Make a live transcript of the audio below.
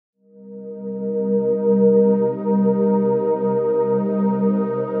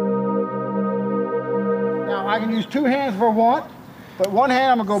can use two hands if I want, but one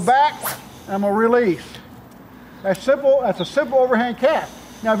hand I'm gonna go back and I'm gonna release. That's simple. That's a simple overhand cast.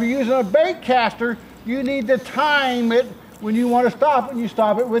 Now, if you're using a bait caster, you need to time it when you want to stop it, and you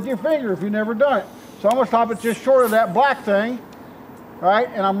stop it with your finger if you've never done it. So I'm gonna stop it just short of that black thing, right?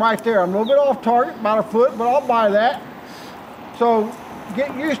 And I'm right there. I'm a little bit off target, about a foot, but I'll buy that. So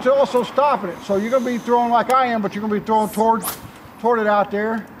get used to also stopping it. So you're gonna be throwing like I am, but you're gonna be throwing toward it out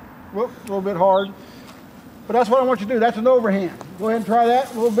there. Whoop, a little bit hard. But that's what I want you to do. That's an overhand. Go ahead and try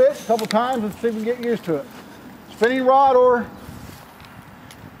that a little bit, a couple times, and see if we can get used to it. Spinning rod, or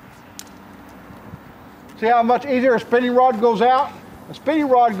see how much easier a spinning rod goes out? A spinning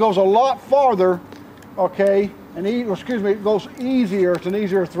rod goes a lot farther, okay, and it goes easier. It's an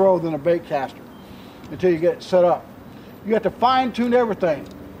easier throw than a bait caster until you get it set up. You have to fine tune everything.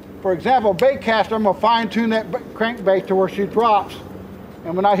 For example, a bait caster, I'm gonna fine tune that crankbait to where she drops.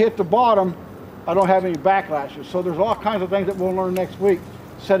 And when I hit the bottom, I don't have any backlashes. So there's all kinds of things that we'll learn next week,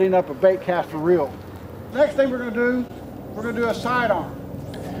 setting up a bait caster reel. Next thing we're gonna do a sidearm.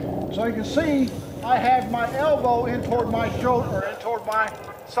 So you can see I have my elbow in toward my shoulder, or in toward my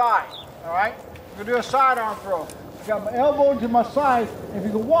side, all right? We're gonna do a sidearm throw. I got my elbow into my side. If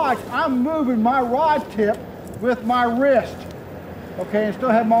you can watch, I'm moving my rod tip with my wrist, okay, and still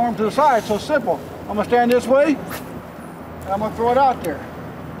have my arm to the side. So simple. I'm gonna stand this way, and I'm gonna throw it out there,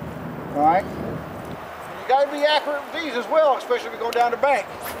 all right? You gotta be accurate with these as well, especially if we go down the bank,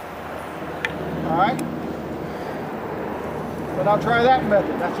 all right? But I'll try that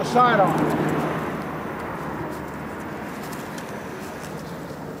method. That's a sidearm.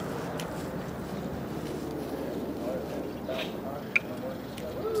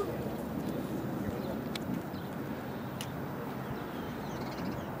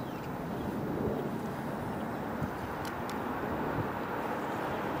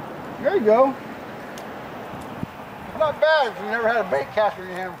 There you go. It's not bad if you've never had a bait caster in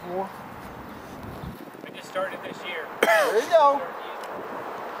your hand before. I just started this year. There you go.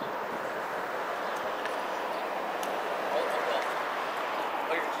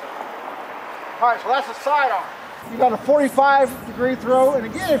 All right, so that's a sidearm. You got a 45-degree throw, and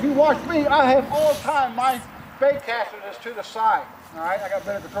again, if you watch me, I have all the time my bait caster is to the side. All right, I got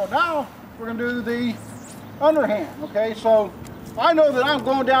better control. Now we're gonna do the underhand. Okay, so I know that I'm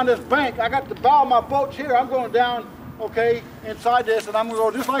going down this bank. I got the bow of my boat here. I'm going down, okay, inside this, and I'm gonna go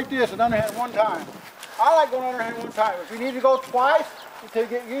just like this and underhand one time. I like going underhand one time. If you need to go twice until you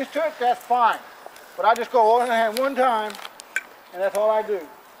get used to it, that's fine. But I just go underhand one time, and that's all I do.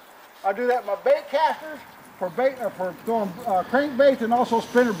 I do that with my bait casters for throwing crankbaits and also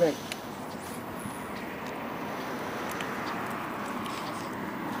spinner bait.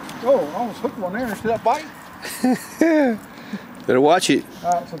 Oh, I almost hooked one there. See that bite? Better watch it.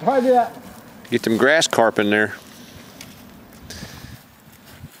 All right, so try that. Get them grass carp in there.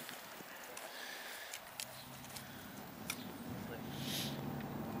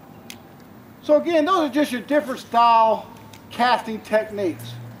 So again, those are just your different style casting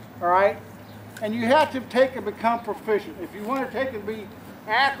techniques, all right? And you have to take and become proficient. If you want to take and be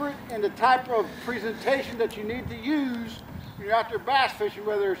accurate in the type of presentation that you need to use when you're out there bass fishing,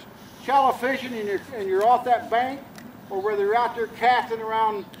 whether it's shallow fishing and you're off that bank, or whether you're out there casting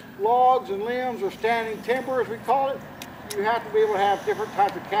around logs and limbs or standing timber, as we call it, you have to be able to have different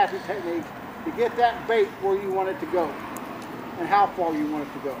types of casting techniques to get that bait where you want it to go and how far you want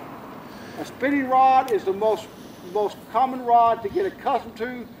it to go. A spinning rod is the most common rod to get accustomed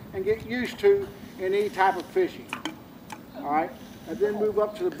to and get used to in any type of fishing. All right, and then move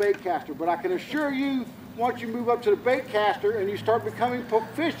up to the bait caster. But I can assure you, once you move up to the bait caster and you start becoming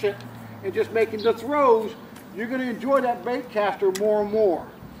proficient in just making the throws, you're going to enjoy that bait caster more and more.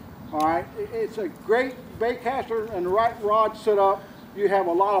 All right, it's a great bait caster, and the right rod set up, you have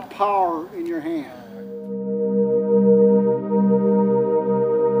a lot of power in your hand.